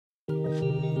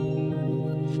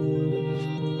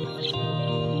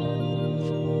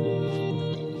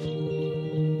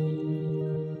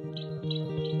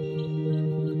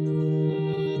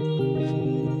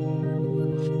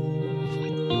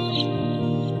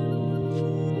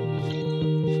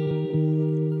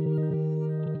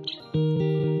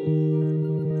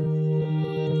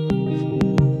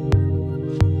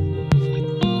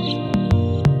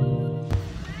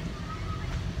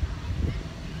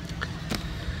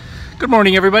Good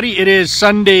morning, everybody. It is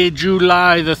Sunday,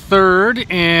 July the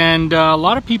 3rd, and a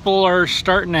lot of people are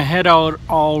starting to head out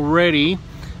already.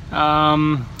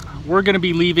 We're going to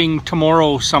be leaving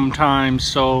tomorrow sometime,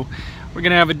 so we're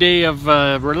going to have a day of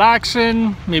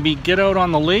relaxing, maybe get out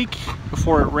on the lake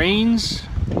before it rains,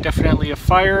 definitely a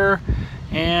fire,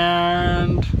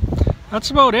 and that's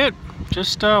about it.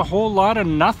 Just a whole lot of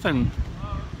nothing.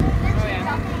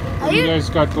 What do you guys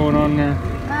got going on there?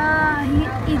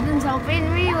 Ethan's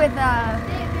helping me with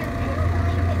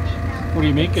What are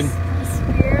you making? a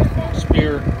spear thing.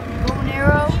 Spear. Bow and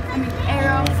arrow. I mean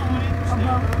arrow and a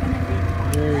bow and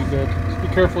everything. Very good. Just be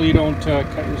careful you don't cut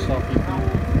yourself, Ethan.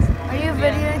 Are you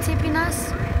videotaping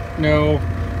us? No.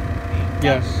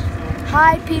 Yes.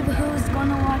 Hi, people who's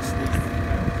gonna watch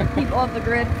this. People of the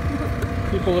grid.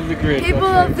 People of the grid. People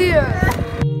that's of the earth.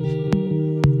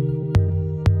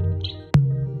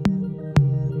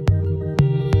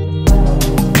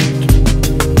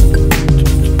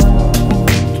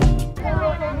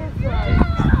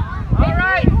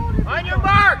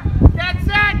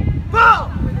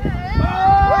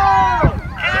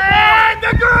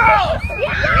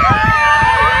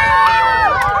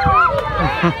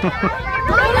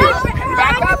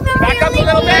 Back up a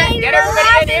little bit. Get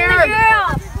everybody in here.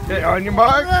 Okay, on your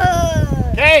mark.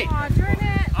 Okay.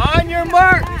 On your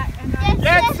mark.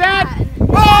 Get set.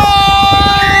 Oh!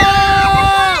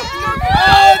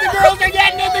 Oh, the girls are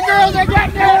getting it. The girls are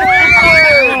getting it.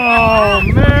 Oh,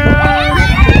 man.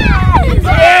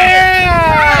 Yeah!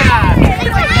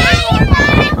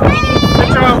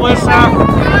 Good job, Lisa.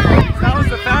 That was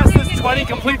the fastest 20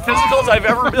 complete physicals I've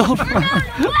ever built.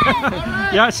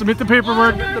 Yeah, submit the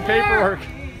paperwork. Submit the paperwork.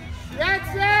 Get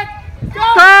set. Go!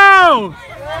 Go!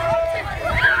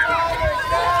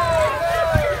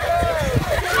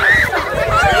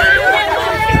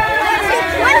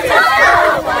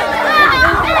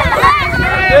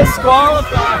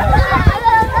 Disqualified.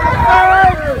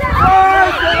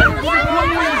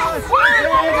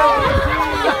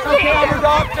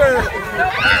 Doctor.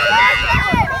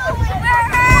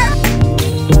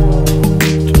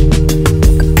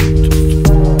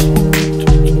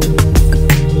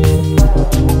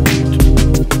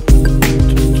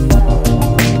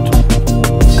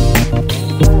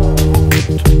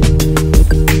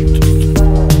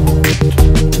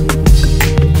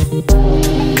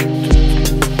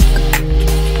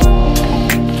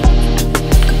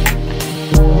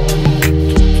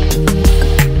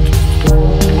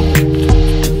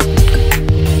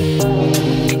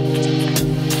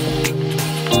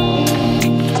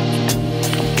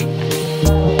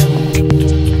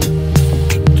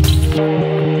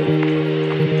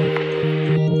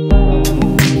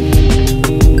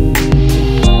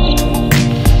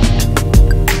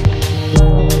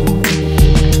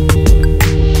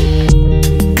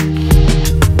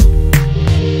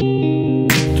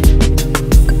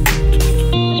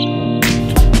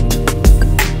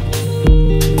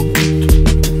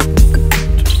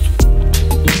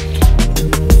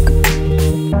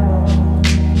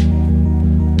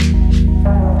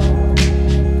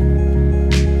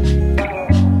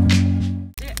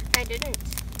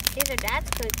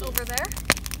 Over there?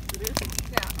 It is?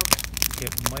 Yeah, okay.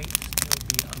 It might still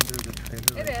be under the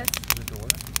trailer. It is. The door.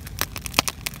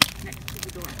 Next to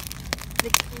the door.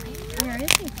 Where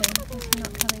is he? He's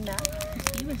not coming back.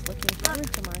 He was looking forward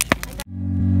to Marshall.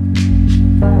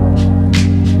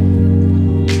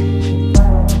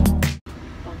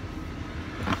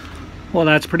 Well,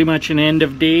 that's pretty much an end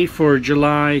of day for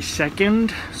July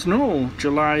 2nd. So no,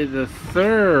 July the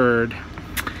 3rd.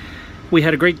 We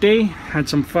had a great day, had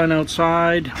some fun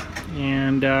outside,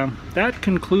 and that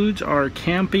concludes our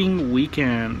camping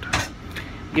weekend.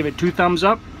 Give it 2 thumbs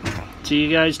up. See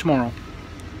you guys tomorrow.